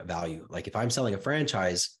dollar value. Like if I'm selling a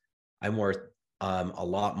franchise, I'm worth a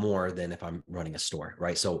lot more than if I'm running a store,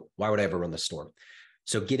 right? So why would I ever run the store?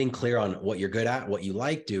 So getting clear on what you're good at, what you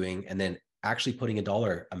like doing, and then actually putting a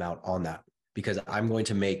dollar amount on that, because I'm going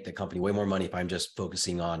to make the company way more money if I'm just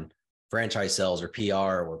focusing on franchise sales or PR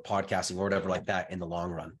or podcasting or whatever like that in the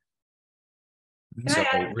long run. Can I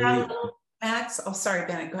add really, Max? Oh, sorry,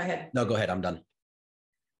 Bennett, go ahead. No, go ahead. I'm done.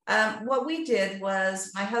 What we did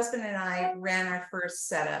was my husband and I ran our first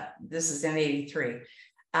setup. This is in '83.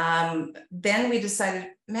 Then we decided,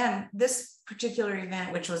 man, this particular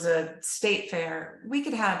event, which was a state fair, we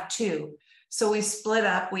could have two. So we split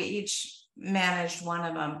up, we each managed one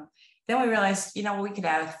of them. Then we realized, we could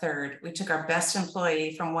add a third. We took our best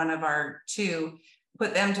employee from one of our two,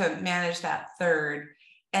 put them to manage that third.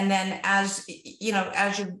 And then as you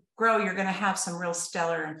grow, you're going to have some real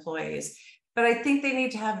stellar employees. But I think they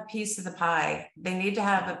need to have a piece of the pie. They need to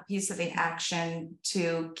have a piece of the action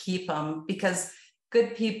to keep them, because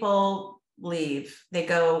good people leave. They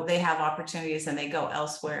have opportunities and they go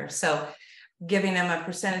elsewhere. So giving them a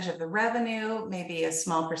percentage of the revenue, maybe a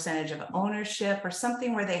small percentage of ownership or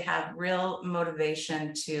something where they have real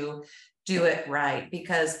motivation to do it right.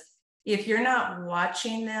 Because if you're not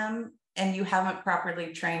watching them and you haven't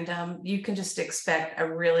properly trained them, you can just expect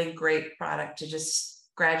a really great product to just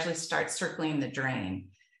gradually start circling the drain.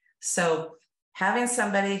 So having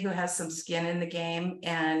somebody who has some skin in the game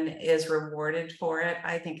and is rewarded for it,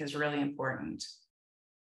 I think is really important.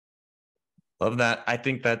 Love that. I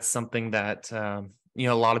think that's something that, a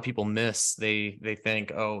lot of people miss. They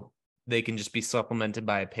think, oh, they can just be supplemented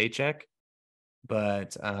by a paycheck,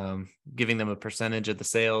 but giving them a percentage of the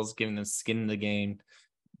sales, giving them skin in the game,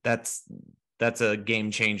 that's a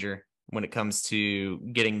game changer when it comes to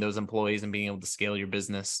getting those employees and being able to scale your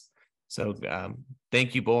business. So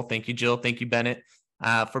thank you both. Thank you, Jill. Thank you, Bennett,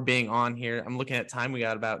 for being on here. I'm looking at time. We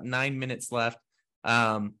got about 9 minutes left.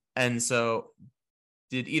 And so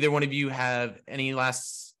did either one of you have any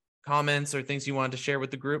last comments or things you wanted to share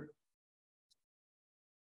with the group?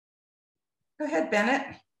 Go ahead,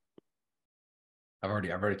 Bennett. I've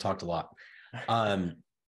already talked a lot.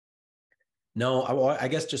 No, I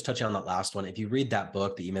guess just touching on that last one. If you read that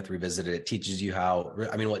book, The E-Myth Revisited, it teaches you how,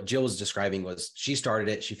 what Jill was describing was she started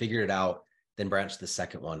it, she figured it out, then branched to the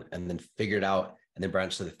second one, and then figured it out, and then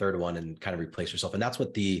branched to the third one and kind of replaced herself. And that's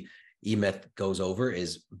what the E-Myth goes over,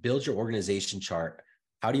 is build your organization chart.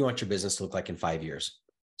 How do you want your business to look like in 5 years?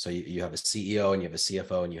 So you have a CEO and you have a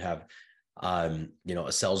CFO and you have,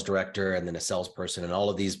 a sales director and then a salesperson and all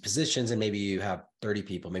of these positions. And maybe you have 30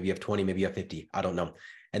 people, maybe you have 20, maybe you have 50. I don't know.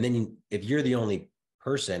 And then if you're the only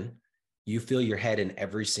person, you fill your head in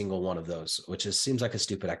every single one of those, which seems like a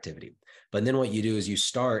stupid activity. But then what you do is you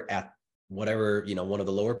start at whatever, one of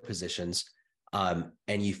the lower positions, and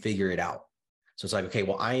you figure it out. So it's like, okay,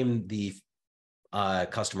 well, I am the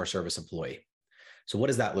customer service employee. So what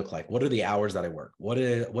does that look like? What are the hours that I work? What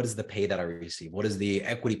is the pay that I receive? What is the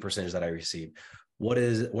equity percentage that I receive? What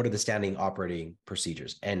are the standing operating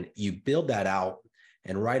procedures? And you build that out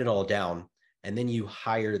and write it all down. And then you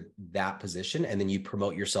hire that position and then you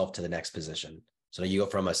promote yourself to the next position. So you go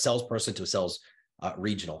from a salesperson to a sales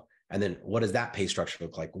regional. And then what does that pay structure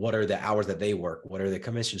look like? What are the hours that they work? What are the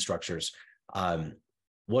commission structures?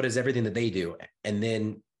 What is everything that they do? And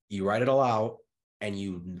then you write it all out and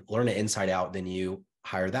you learn it inside out. Then you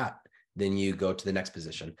hire that. Then you go to the next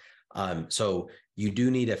position. So you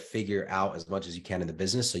do need to figure out as much as you can in the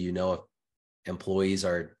business, so you know if employees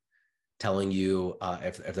are telling you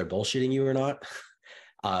if they're bullshitting you or not,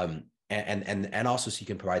 and also so you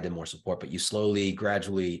can provide them more support. But you slowly,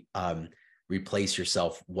 gradually replace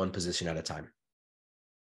yourself one position at a time.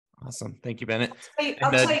 Awesome. Thank you, Bennett.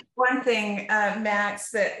 I'll tell you one thing,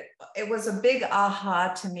 Max, that it was a big aha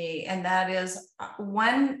to me. And that is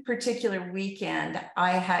one particular weekend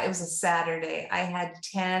it was a Saturday. I had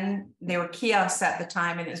 10, they were kiosks at the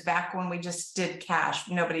time. And it was back when we just did cash.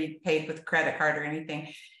 Nobody paid with credit card or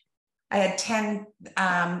anything. I had 10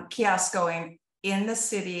 kiosks going in the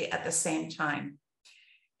city at the same time.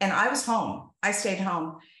 And I was home. I stayed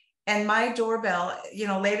home. And my doorbell,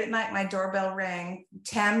 late at night, my doorbell rang,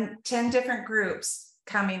 10 different groups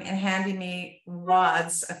coming and handing me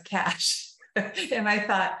wads of cash. And I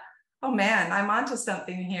thought, oh man, I'm onto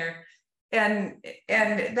something here. And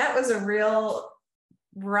that was a real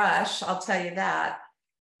rush, I'll tell you that.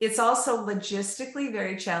 It's also logistically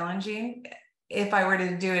very challenging. If I were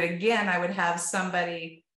to do it again, I would have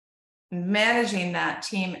somebody managing that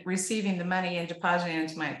team, receiving the money and depositing it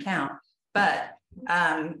into my account. But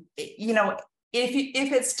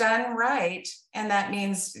if it's done right, and that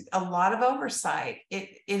means a lot of oversight,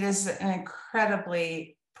 it is an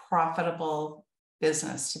incredibly profitable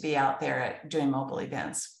business to be out there doing mobile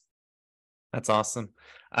events. That's awesome.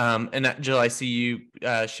 And Jill, I see you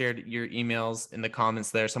shared your emails in the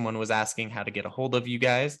comments there. Someone was asking how to get a hold of you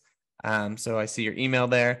guys. So I see your email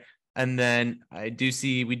there. And then I do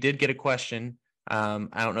see we did get a question. I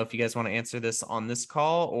don't know if you guys want to answer this on this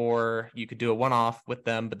call, or you could do a one-off with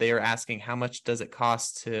them, but they are asking, how much does it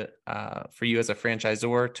cost for you as a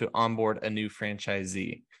franchisor to onboard a new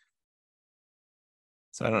franchisee?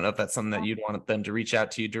 So I don't know if that's something that you'd want them to reach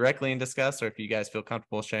out to you directly and discuss, or if you guys feel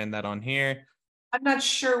comfortable sharing that on here. I'm not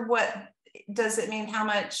sure does it mean, how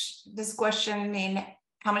much does the question mean?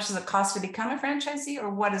 How much does it cost to become a franchisee, or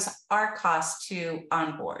what is our cost to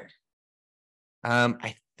onboard?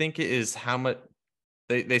 I think it is how much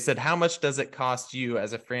they said, how much does it cost you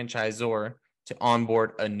as a franchisor to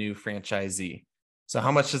onboard a new franchisee? So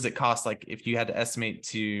how much does it cost? Like if you had to estimate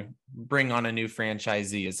to bring on a new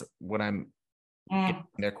franchisee is what I'm getting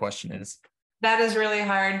their question is. That is really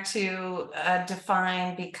hard to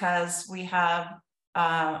define because we have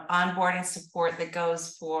onboarding support that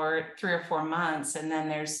goes for 3 or 4 months, and then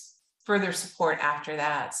there's further support after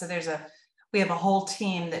that. So we have a whole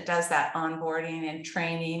team that does that onboarding and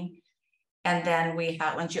training. And then we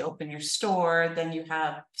have, once you open your store, then you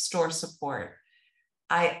have store support.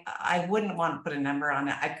 I wouldn't want to put a number on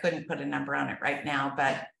it. I couldn't put a number on it right now,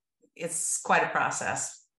 but it's quite a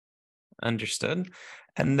process. Understood.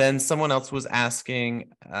 And then someone else was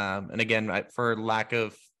asking, and again, for lack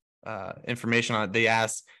of information on it, they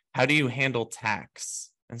asked, how do you handle tax?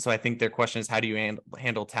 And so I think their question is, how do you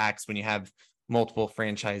handle tax when you have multiple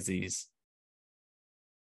franchisees?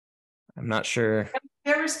 I'm not sure.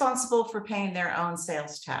 They're responsible for paying their own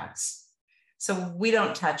sales tax. So we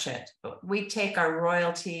don't touch it. We take our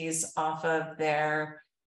royalties off of their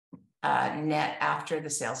net after the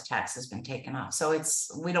sales tax has been taken off. So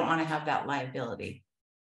we don't want to have that liability.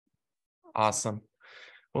 Awesome.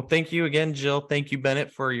 Well, thank you again, Jill. Thank you,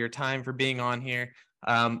 Bennett, for your time, for being on here.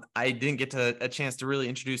 I didn't get a chance to really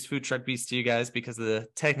introduce Food Truck Beast to you guys because of the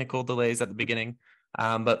technical delays at the beginning.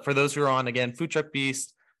 But for those who are on, again, Food Truck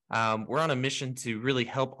Beast, we're on a mission to really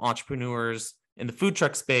help entrepreneurs in the food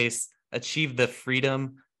truck space achieve the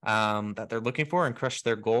freedom that they're looking for and crush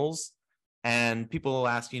their goals. And people will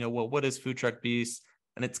ask, well, what is Food Truck Beast?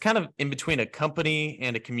 And it's kind of in between a company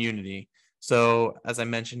and a community. So as I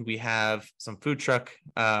mentioned, we have some food truck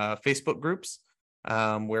Facebook groups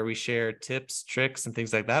where we share tips, tricks, and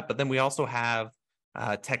things like that. But then we also have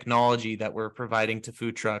technology that we're providing to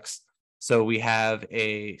food trucks. So we have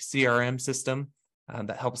a CRM system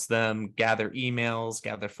that helps them gather emails,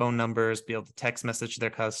 gather phone numbers, be able to text message their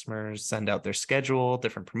customers, send out their schedule,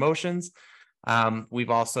 different promotions. We've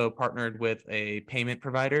also partnered with a payment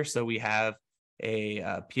provider. So we have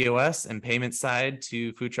a POS and payment side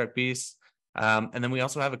to Food Truck Beast. And then we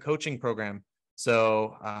also have a coaching program.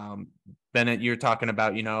 So Bennett, you're talking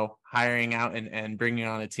about, hiring out and bringing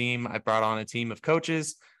on a team. I brought on a team of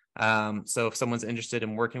coaches. So if someone's interested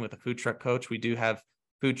in working with a food truck coach, we do have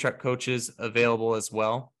food truck coaches available as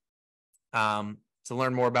well. To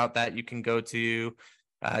learn more about that, you can go to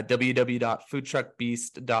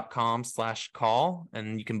www.foodtruckbeast.com/call,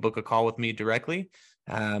 and you can book a call with me directly.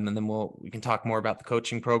 And then we can talk more about the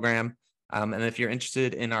coaching program. And if you're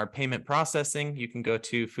interested in our payment processing, you can go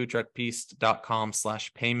to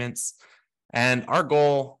foodtruckbeast.com/payments. And our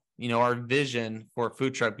goal, our vision for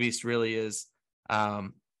Food Truck Beast really is,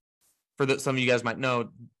 some of you guys might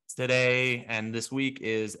know, today and this week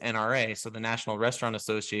is NRA. So the National Restaurant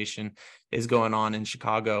Association is going on in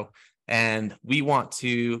Chicago. And we want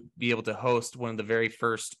to be able to host one of the very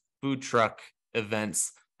first food truck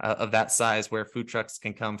events of that size, where food trucks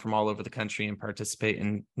can come from all over the country and participate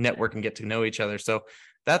and network and get to know each other. So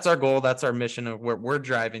that's our goal. That's our mission of where we're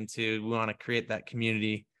driving to. We want to create that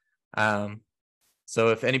community. So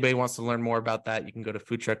if anybody wants to learn more about that, you can go to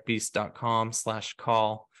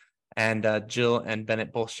foodtruckbeast.com/call. And Jill and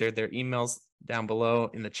Bennett both shared their emails down below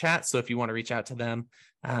in the chat. So if you want to reach out to them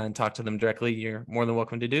and talk to them directly, you're more than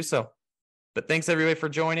welcome to do so. But thanks everybody for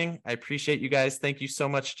joining. I appreciate you guys. Thank you so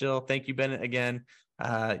much, Jill. Thank you, Bennett, again.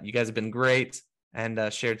 You guys have been great and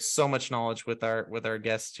shared so much knowledge with our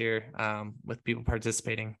guests here, with people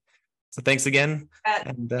participating. So thanks again.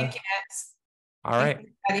 Thank you, guys. All right.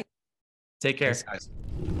 Take care. Thanks, guys.